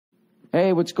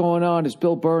Hey, what's going on? It's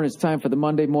Bill Burr, and it's time for the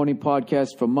Monday Morning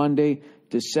Podcast for Monday,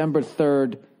 December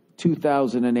 3rd,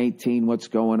 2018. What's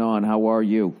going on? How are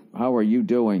you? How are you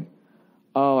doing?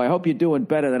 Oh, I hope you're doing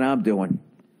better than I'm doing.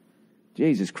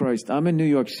 Jesus Christ. I'm in New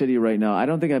York City right now. I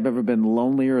don't think I've ever been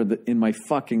lonelier in my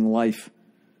fucking life.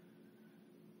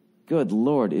 Good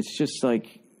Lord. It's just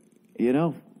like, you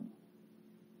know,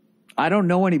 I don't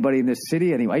know anybody in this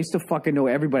city anymore. I used to fucking know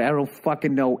everybody. I don't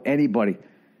fucking know anybody.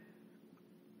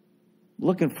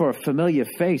 Looking for a familiar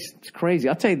face. It's crazy.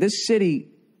 I'll tell you, this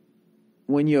city,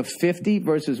 when you're 50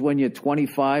 versus when you're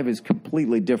 25, is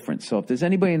completely different. So if there's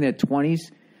anybody in their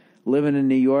 20s living in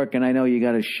New York, and I know you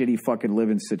got a shitty fucking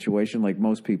living situation like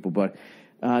most people, but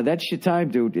that's your time,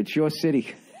 dude. It's your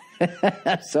city.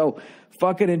 So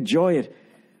fucking enjoy it.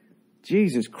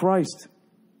 Jesus Christ.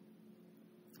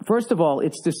 First of all,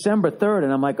 it's December 3rd,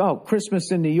 and I'm like, oh,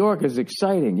 Christmas in New York is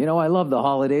exciting. You know, I love the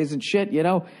holidays and shit, you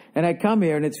know. And I come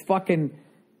here, and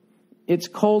it's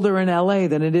colder in L.A.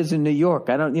 than it is in New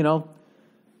York. I don't, you know,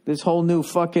 this whole new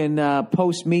fucking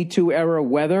post-Me Too era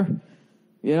weather.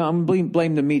 You know, I'm going to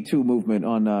blame the Me Too movement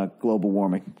on global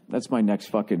warming. That's my next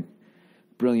fucking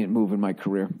brilliant move in my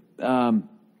career. So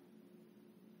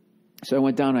I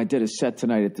went down, and I did a set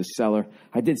tonight at the Cellar.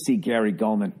 I did see Gary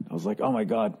Gulman. I was like, oh, my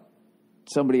God.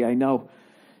 Somebody I know,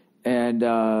 and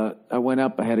I went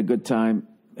up. I had a good time,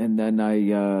 and then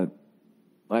I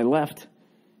left,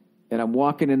 and I'm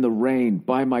walking in the rain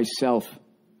by myself,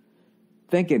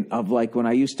 thinking of like when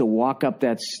I used to walk up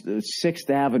that 6th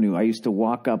Avenue. I used to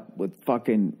walk up with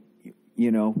fucking,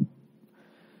 you know,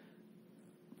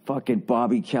 fucking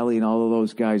Bobby Kelly and all of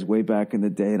those guys way back in the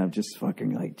day, and I'm just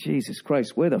fucking like, Jesus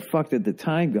Christ, where the fuck did the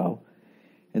time go?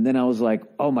 And then I was like,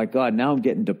 oh my God, now I'm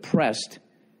getting depressed.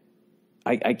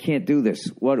 I can't do this.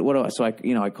 What do I? So I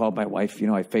called my wife. You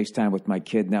know, I FaceTime with my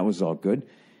kid, and that was all good.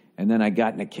 And then I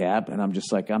got in a cab, and I'm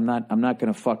just like, I'm not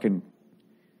gonna,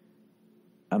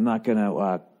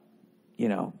 you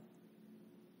know,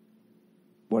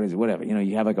 what is it? Whatever. You know,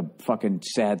 you have like a fucking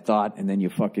sad thought, and then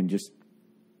you fucking just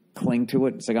cling to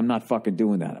it. It's like, I'm not fucking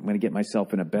doing that. I'm gonna get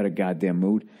myself in a better goddamn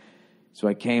mood. So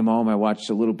I came home. I watched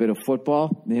a little bit of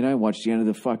football. You know, I watched the end of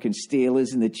the fucking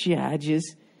Steelers and the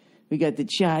Chargers. We got the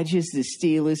Chargers, the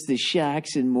Steelers, the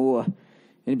Sharks, and more.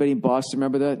 Anybody in Boston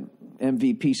remember that?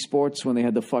 MVP Sports, when they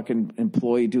had the fucking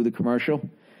employee do the commercial?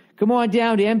 Come on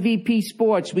down to MVP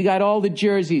Sports. We got all the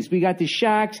jerseys. We got the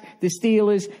Sharks, the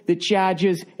Steelers, the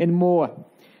Chargers, and more.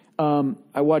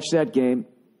 I watched that game.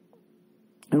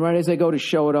 And right as I go to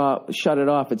shut it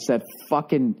off, it's that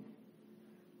fucking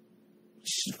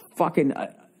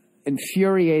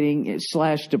infuriating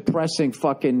 / depressing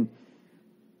fucking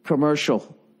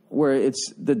commercial, where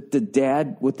it's the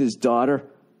dad with his daughter,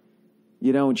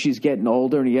 you know, and she's getting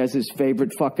older, and he has his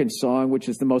favorite fucking song, which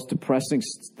is the most depressing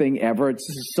thing ever. It's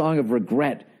a song of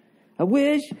regret. I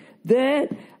wish that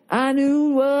I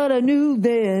knew what I knew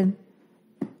then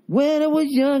when I was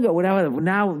younger. Whatever.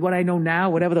 Now, what I know now,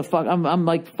 whatever the fuck. I'm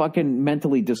like fucking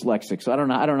mentally dyslexic, so I don't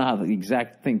know how the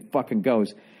exact thing fucking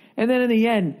goes. And then in the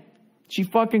end, she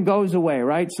fucking goes away,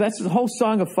 right? So that's the whole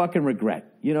song of fucking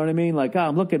regret. You know what I mean? Like, oh,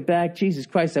 I'm looking back. Jesus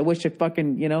Christ, I wish I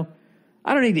fucking, you know.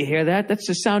 I don't need to hear that. That's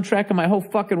the soundtrack of my whole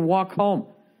fucking walk home.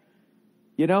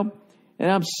 You know? And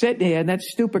I'm sitting here, and that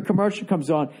stupid commercial comes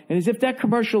on. And as if that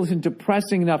commercial isn't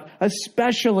depressing enough,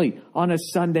 especially on a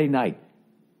Sunday night.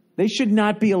 They should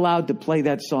not be allowed to play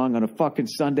that song on a fucking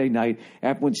Sunday night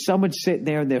when someone's sitting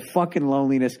there in their fucking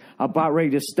loneliness, about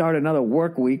ready to start another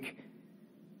work week.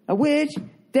 I wish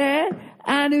that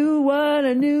I knew what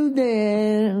I knew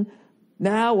then.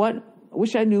 Now what? I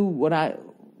wish I knew what I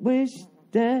wish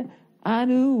that I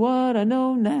knew what I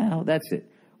know now. That's it.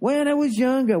 When I was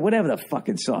younger, whatever the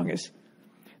fucking song is.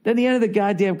 Then the end of the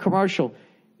goddamn commercial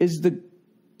is the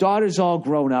daughter's all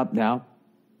grown up now.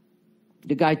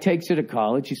 The guy takes her to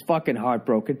college. He's fucking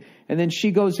heartbroken. And then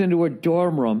she goes into her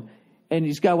dorm room, and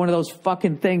he's got one of those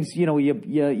fucking things, you know,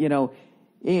 you know,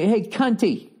 hey,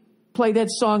 cunty, play that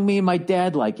song me and my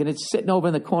dad like, and it's sitting over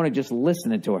in the corner just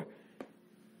listening to her.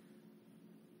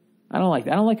 I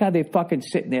don't like how they fucking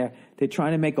sitting there. They're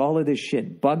trying to make all of this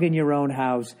shit, bugging your own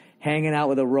house, hanging out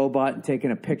with a robot and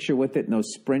taking a picture with it in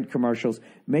those Sprint commercials,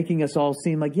 making us all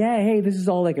seem like, yeah, hey, this is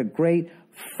all like a great,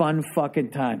 fun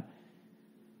fucking time.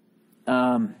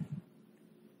 Or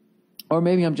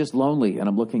maybe I'm just lonely and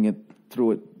I'm looking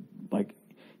through it like,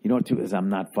 you know what, too, is I'm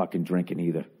not fucking drinking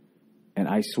either. And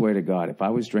I swear to God, if I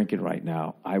was drinking right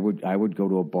now, I would go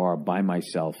to a bar by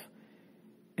myself.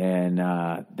 And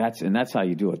that's how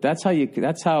you do it. That's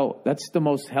the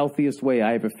most healthiest way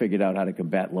I ever figured out how to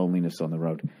combat loneliness on the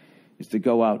road, is to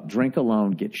go out, drink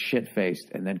alone, get shit-faced,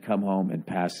 and then come home and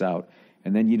pass out.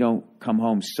 and then you don't come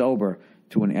home sober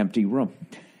to an empty room.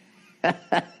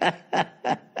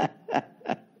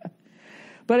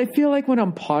 But I feel like when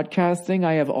I'm podcasting,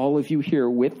 I have all of you here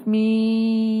with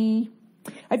me.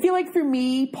 I feel like for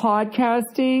me,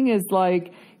 podcasting is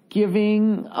like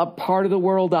giving a part of the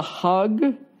world a hug.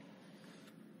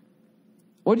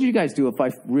 What did you guys do if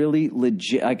I really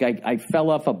legit, like I fell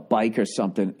off a bike or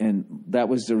something, and that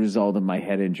was the result of my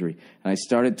head injury? And I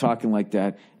started talking like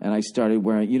that, and I started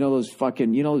wearing, those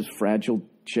fragile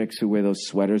chicks who wear those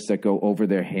sweaters that go over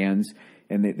their hands,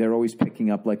 and they're always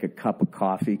picking up like a cup of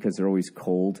coffee because they're always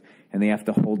cold, and they have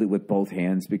to hold it with both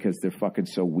hands because they're fucking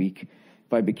so weak.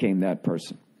 If I became that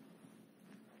person.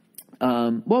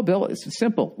 Well, Bill, it's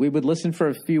simple. We would listen for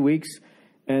a few weeks,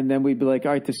 and then we'd be like,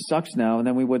 all right, this sucks now, and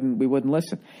then we wouldn't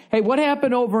listen. Hey, what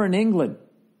happened over in England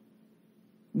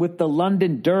with the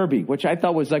London Derby, which I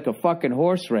thought was like a fucking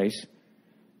horse race?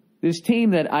 This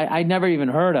team that I never even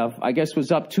heard of, I guess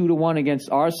was up 2-1 against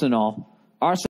Arsenal.